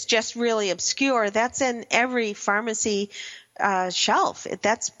things that's just really obscure. That's in every pharmacy shelf.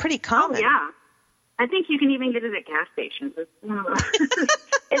 That's pretty common. Oh, yeah. I think you can even get it at gas stations. It's one of those.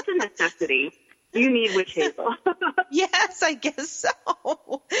 It's a necessity. You need witch hazel. Yes, I guess so.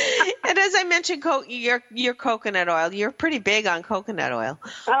 And as I mentioned, your coconut oil. You're pretty big on coconut oil.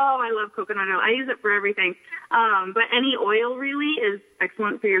 Oh, I love coconut oil. I use it for everything. But any oil really is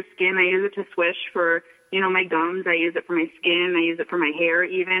excellent for your skin. I use it to swish for, my gums. I use it for my skin. I use it for my hair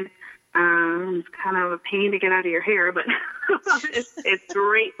even. It's kind of a pain to get out of your hair, but it's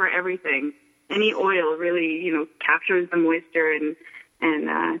great for everything. Any oil really, captures the moisture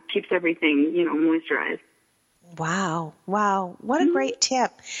and keeps everything, moisturized. Wow. What a great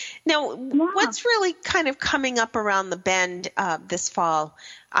tip. Now, what's really kind of coming up around the bend this fall?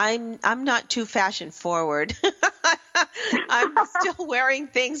 I'm not too fashion forward. I'm still wearing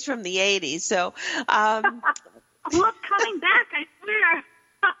things from the 80s. So, what's coming back? I swear.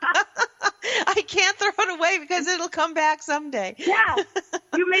 I can't throw it away because it'll come back someday. Yeah,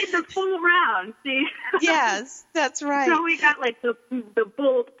 you made the full round. See? Yes, that's right. So we got like the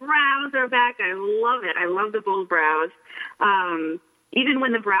bold brows are back. I love it. I love the bold brows. Even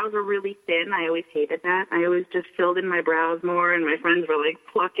when the brows were really thin, I always hated that. I always just filled in my brows more, and my friends were like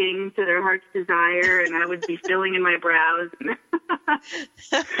plucking to their heart's desire, and I would be filling in my brows.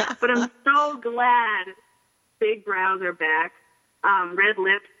 But I'm so glad big brows are back. Red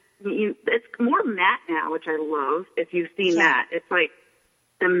lips. It's more matte now, which I love. If you've seen that, it's like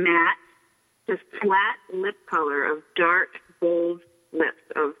the matte, just flat lip color of dark, bold lips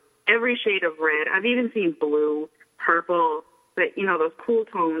of every shade of red. I've even seen blue, purple, but those cool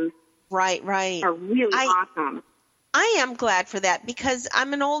tones. Right. Are really awesome. I am glad for that because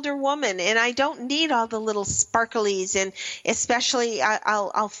I'm an older woman and I don't need all the little sparklies, and especially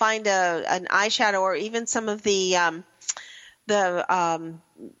I'll find an eyeshadow or even some of the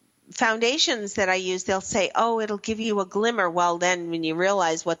foundations that I use, they'll say, oh, it'll give you a glimmer. Well, then when you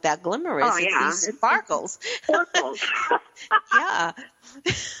realize what that glimmer is, it's these sparkles. Yeah.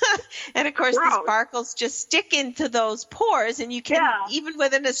 And, of course, the sparkles just stick into those pores, and you can, even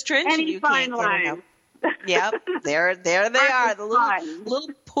with an astringent, you can't get it out. Yep, there they are, the little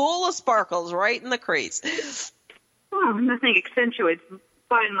pool of sparkles right in the crease. Oh, nothing accentuates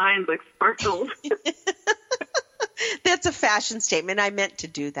fine lines like sparkles. That's a fashion statement. I meant to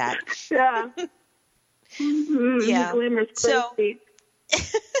do that. Yeah. Yeah. So,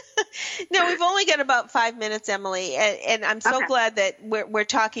 now we've only got about 5 minutes, Emily, and I'm so glad that we're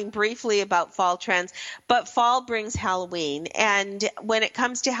talking briefly about fall trends. But fall brings Halloween, and when it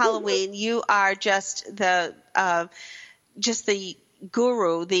comes to Halloween, you are just the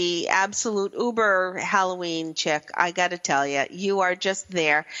guru, the absolute uber Halloween chick. I got to tell you, you are just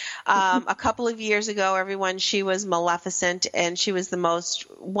there. A couple of years ago, everyone, she was Maleficent, and she was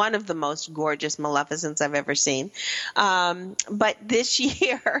one of the most gorgeous Maleficents I've ever seen. But this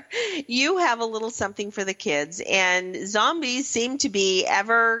year, you have a little something for the kids, and zombies seem to be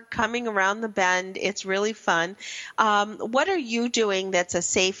ever coming around the bend. It's really fun. What are you doing that's a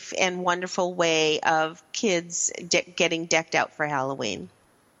safe and wonderful way of kids getting decked out for Halloween?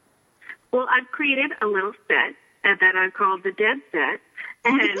 Well, I've created a little set that I've called the Dead Set,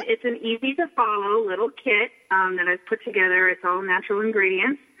 and it's an easy-to-follow little kit that I've put together. It's all natural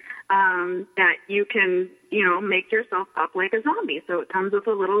ingredients that you can, make yourself up like a zombie. So it comes with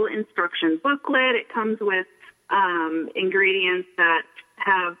a little instruction booklet. It comes with ingredients that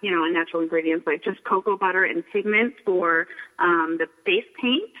have, natural ingredients like just cocoa butter and pigment for the face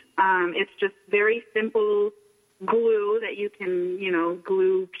paint. It's just very simple glue that you can,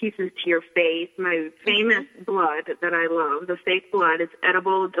 glue pieces to your face. My famous blood that I love, the fake blood, it's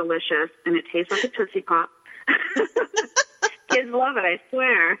edible, delicious, and it tastes like a Tootsie Pop. Kids love it, I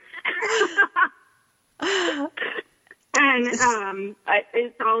swear. And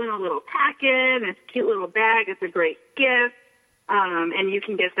it's all in a little packet, and it's a cute little bag. It's a great gift. And you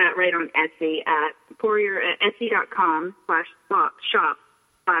can get that right on Etsy at Poirier at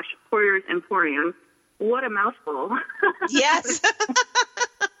Etsy.com/shop/Poirier's Emporium. What a mouthful. Yes.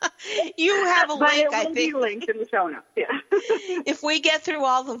 You have a but link, it will be linked in the show notes. Yeah. If we get through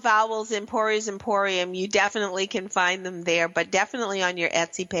all the vowels in Poirier's Emporium, you definitely can find them there, but definitely on your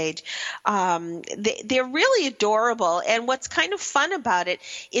Etsy page. They're really adorable, and what's kind of fun about it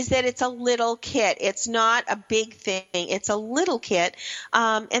is that it's a little kit. It's not a big thing. It's a little kit.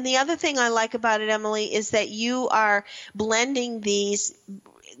 And the other thing I like about it, Emily, is that you are blending these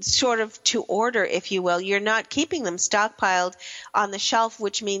sort of to order, if you will. You're not keeping them stockpiled on the shelf,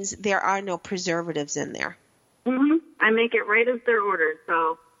 which means there are no preservatives in there. Mm-hmm. I make it right as they're ordered.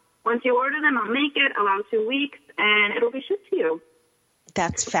 So once you order them, I'll make it, allow 2 weeks, and it'll be shipped to you.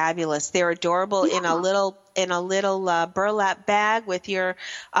 That's fabulous. They're adorable in a little burlap bag with your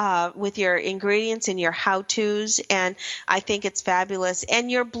ingredients and your how-tos, and I think it's fabulous. And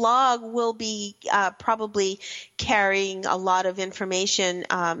your blog will be probably carrying a lot of information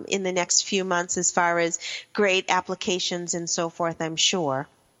in the next few months as far as great applications and so forth, I'm sure.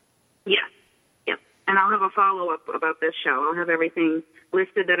 Yes. Yep. And I'll have a follow-up about this show. I'll have everything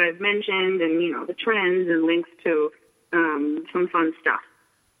listed that I've mentioned, and the trends and links to some fun stuff.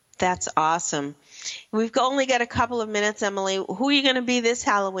 That's awesome. We've only got a couple of minutes, Emily. Who are you going to be this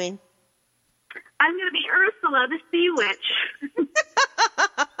Halloween? I'm going to be Ursula, the sea witch.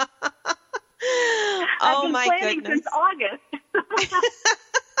 Oh, my goodness. I've been planning since August.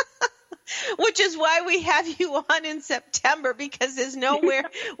 Which is why we have you on in September, because there's no way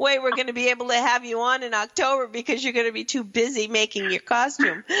we're going to be able to have you on in October because you're going to be too busy making your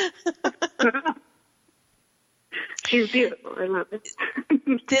costume. She's beautiful. I love it.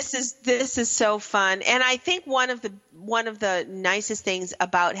 This is so fun, and I think one of the nicest things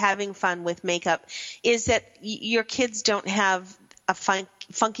about having fun with makeup is that your kids don't have a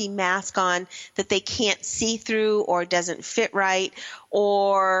funky mask on that they can't see through or doesn't fit right,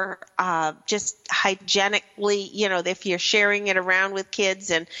 or just hygienically, if you're sharing it around with kids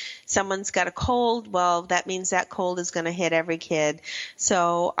and someone's got a cold, well, that means that cold is going to hit every kid.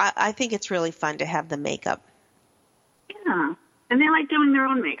 So I think it's really fun to have the makeup. Yeah, and they like doing their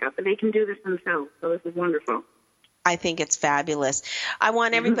own makeup, and they can do this themselves, so this is wonderful. I think it's fabulous. I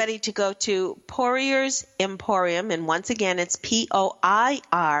want everybody to go to Poirier's Emporium, and once again, it's Poiriers,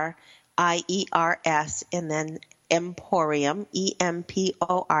 and then Emporium,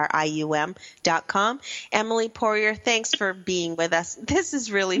 EMPORIUM.com. Emily Poirier, thanks for being with us. This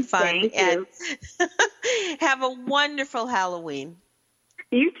is really fun. Thank you. Have a wonderful Halloween.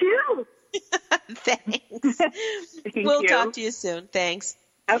 You too. Thanks. We'll talk to you soon. Thanks.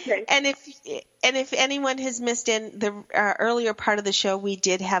 Okay. And if anyone has missed in the earlier part of the show, we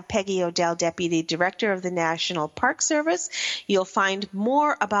did have Peggy O'Dell, Deputy Director of the National Park Service. You'll find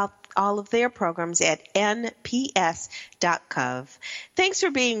more about all of their programs at nps.gov. Thanks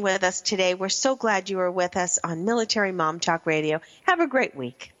for being with us today. We're so glad you were with us on Military Mom Talk Radio. Have a great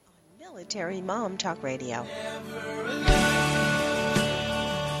week on Military Mom Talk Radio.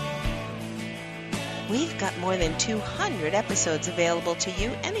 We've got more than 200 episodes available to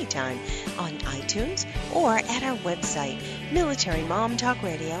you anytime on iTunes or at our website,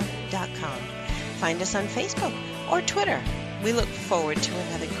 militarymomtalkradio.com. Find us on Facebook or Twitter. We look forward to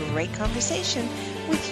another great conversation